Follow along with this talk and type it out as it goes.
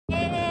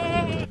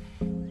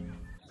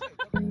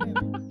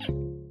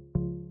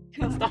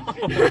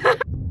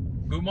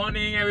Good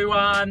morning,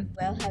 everyone.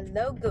 Well,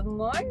 hello, good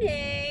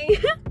morning.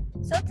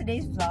 So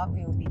today's vlog,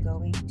 we will be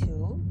going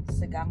to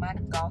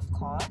Segamat Golf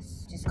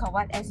Course, which is called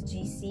what?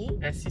 SGC?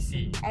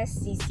 SCC.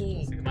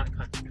 SCC. Segamat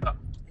Country Club.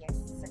 Yes,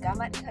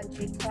 Segamat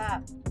Country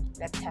Club.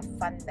 Let's have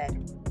fun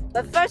then.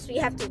 But first, we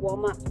have to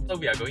warm up. So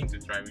we are going to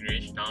driving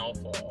range now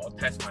for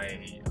test my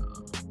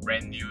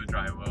brand new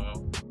driver.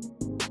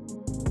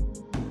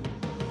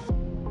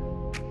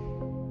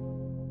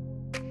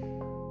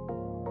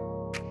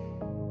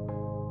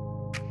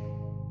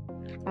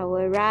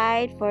 Our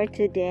ride for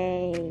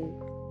today.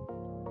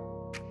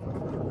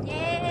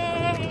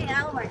 Yay!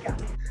 Oh my god.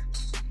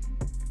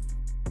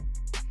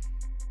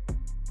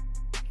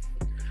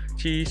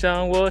 骑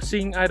上我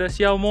心爱的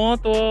小摩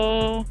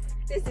托。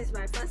 This is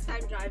my first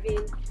time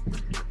driving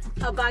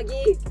a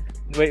buggy.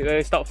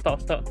 Wait, stop.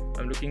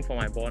 I'm looking for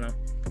my ball now.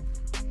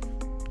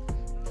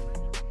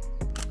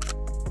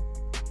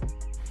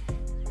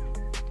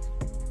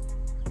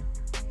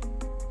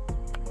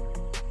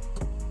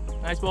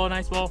 Nice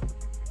ball.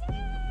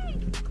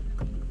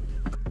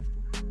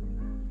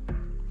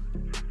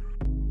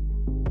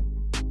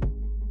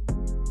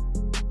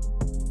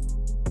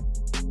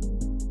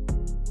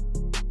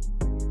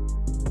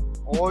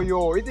 Oh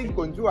哟，一定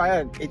滚出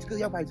来了！哎，这个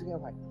要拍，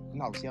很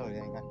好笑的，你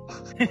看。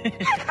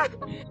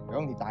然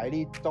后你打一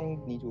粒中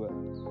泥土了，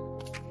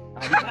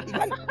你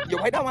看有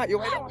拍到吗？有。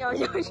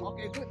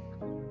OK， good。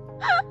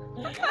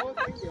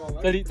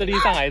这里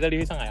上来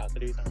啊！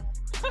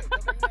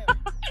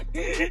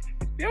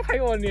不要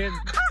拍我脸。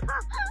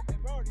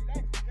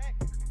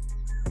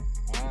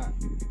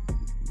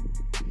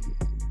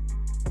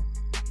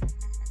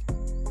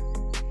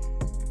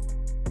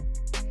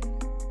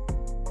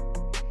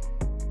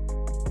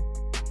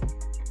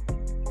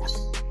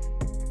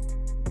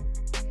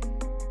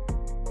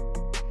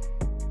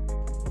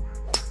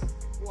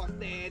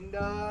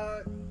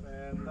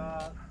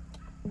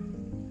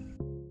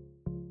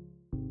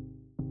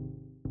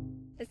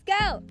Let's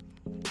go!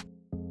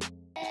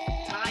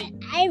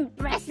 I'm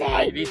pressing!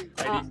 Like this.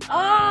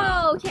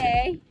 Oh,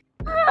 okay.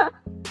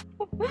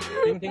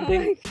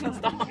 Ding.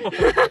 Stop.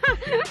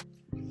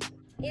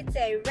 It's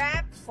a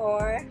wrap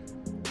for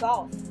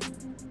golf.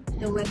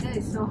 The weather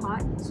is so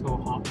hot.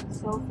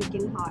 So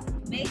freaking hot.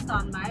 Based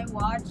on my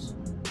watch,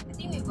 I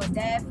think we were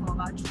there for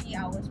about 3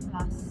 hours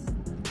plus.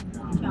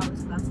 3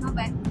 hours plus. Not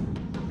bad.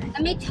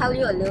 Let me tell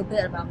you a little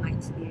bit about my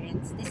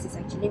experience. This is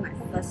actually my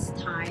first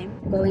time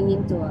going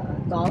into a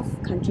golf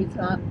country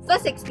club.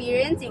 First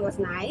experience, it was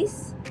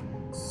nice.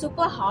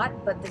 Super hot,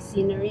 but the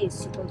scenery is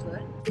super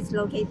good. It's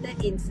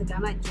located in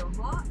Segamat,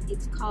 Johor.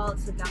 It's called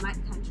Segamat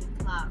Country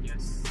Club.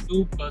 Yes,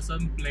 2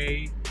 person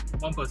play,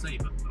 1 person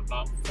is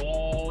about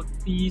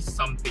 40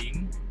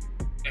 something,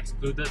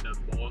 excluded the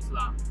balls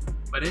lah.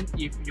 But then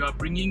if you are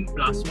bringing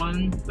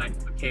 +1 like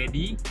a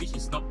caddy, which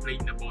is not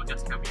playing the ball,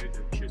 just help you to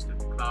choose the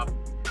club,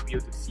 help you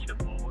to see the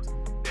balls,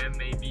 then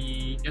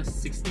maybe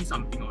just 60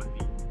 something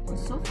only. It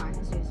was so fun,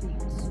 seriously,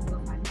 it was super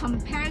fun.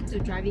 Compared to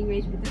driving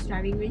range, because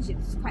driving range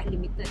is quite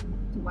limited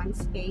to one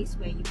space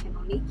where you can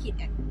only hit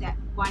at that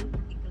one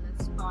particular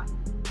spot.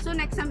 So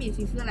next time if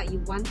you feel like you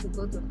want to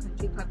go to a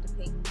country club to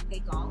play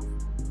golf,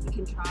 you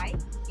can try.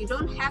 You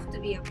don't have to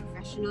be a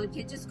professional, you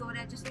can just go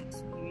there just to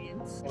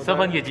experience. 7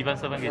分给几分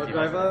？7分给几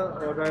分？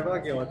我 driver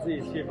给我自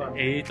己7分。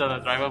诶，真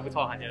的 driver 不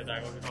错，韩姐的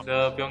driver 不错，这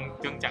个不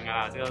用讲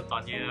啊，这个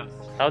专业的。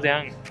然后怎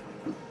样？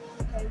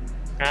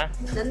啊？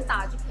能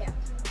打就可以了。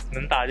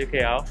能打就可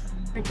以了。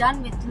 We're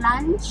done with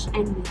lunch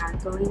and we are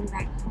going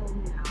back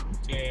home now.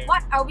 Okay.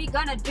 What are we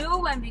gonna do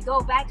when we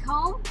go back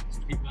home?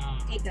 Sleep lah.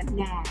 Take a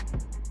nap.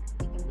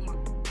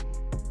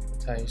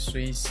 才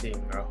睡醒，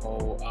然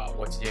后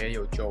我姐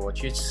有叫我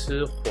去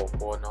吃火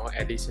锅，然后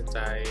Ellie 现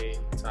在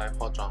在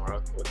化妆，然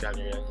后我家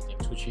里人已经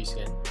出去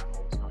先，然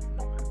后我才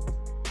弄完。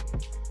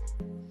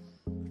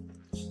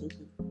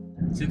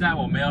现在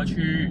我们要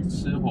去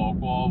吃火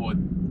锅，我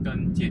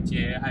跟姐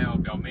姐还有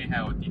表妹还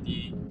有弟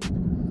弟，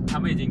他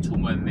们已经出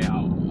门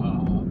了。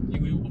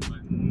因为我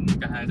们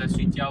刚才在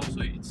睡觉，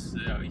所以迟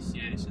了一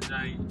些。现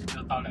在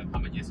要到了，他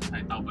们也是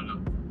才到的了。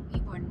We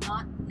were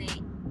not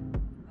late.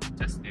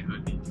 Just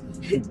early.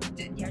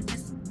 You're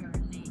just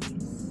early.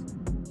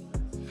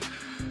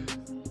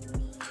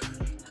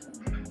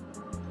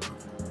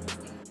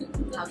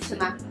 好吃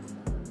吗？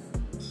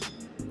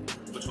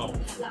不错。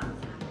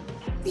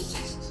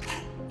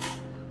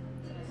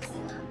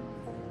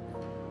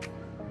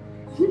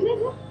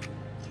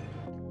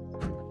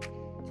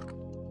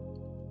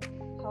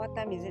What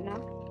time is it now?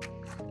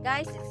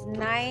 Guys, it's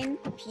 9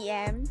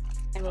 PM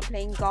and we're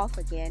playing golf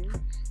again.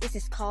 This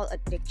is called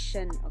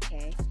addiction,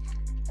 okay?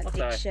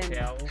 Addiction.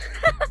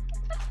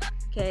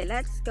 Okay,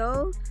 let's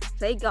go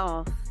play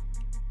golf.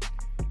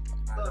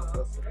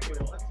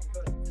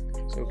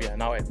 So we are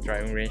now at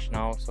driving range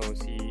now, so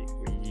see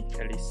we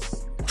at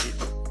least hit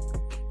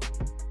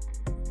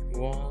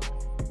 1.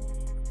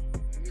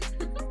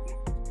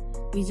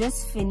 We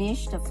just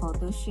finished the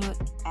photo shoot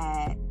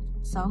at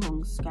Sao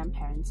Hong's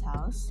grandparents'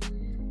 house.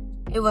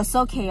 It was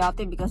so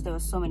chaotic because there were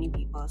so many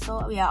people.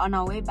 So we are on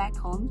our way back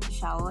home to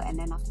shower, and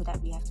then after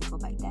that we have to go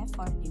back there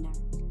for dinner.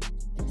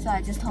 So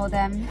I just told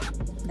them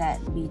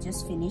that we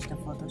just finished the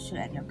photo shoot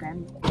at your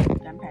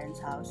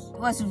grandparents' house. It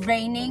was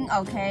raining,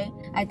 okay?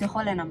 I had to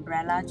hold an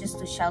umbrella just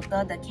to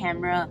shelter the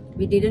camera.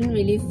 We didn't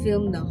really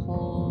film the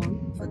whole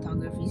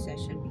photography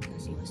session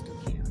because it was too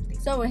chaotic.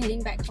 So we're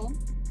heading back home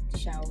to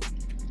shower.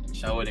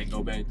 Shower then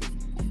go back to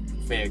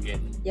buffet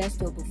again. Yes,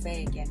 to a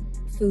buffet again.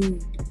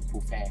 Food.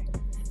 Buffet.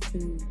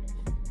 Food.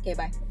 Okay,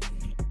 bye.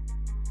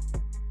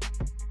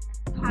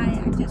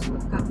 Hi, I just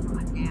woke up from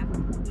a nap.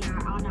 We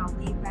are on our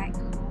way back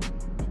home.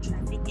 The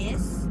traffic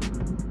is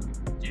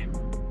Jam.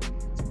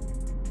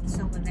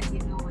 so we'll let you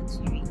know once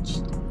we reach.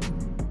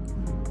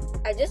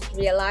 I just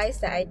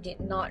realized that I did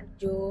not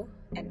do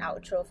an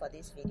outro for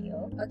this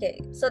video.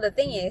 Okay, so the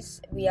thing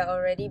is, we are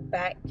already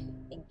back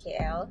in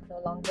KL,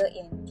 no longer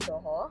in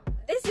Johor.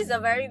 This is a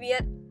very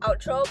weird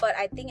outro, but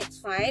I think it's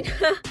fine.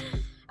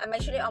 I'm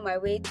actually on my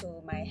way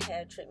to my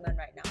hair treatment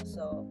right now.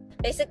 So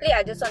basically,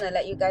 I just want to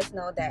let you guys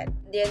know that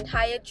the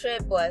entire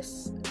trip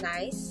was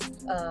nice.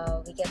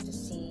 We get to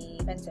see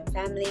friends and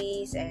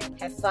families and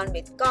have fun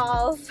with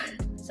golf.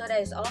 So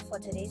that is all for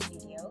today's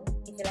video.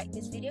 If you like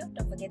this video,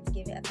 don't forget to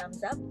give it a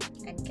thumbs up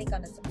and click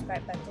on the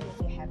subscribe button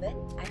if you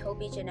haven't. I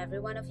hope each and every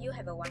one of you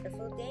have a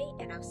wonderful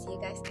day, and I'll see you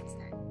guys next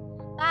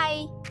time.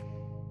 Bye!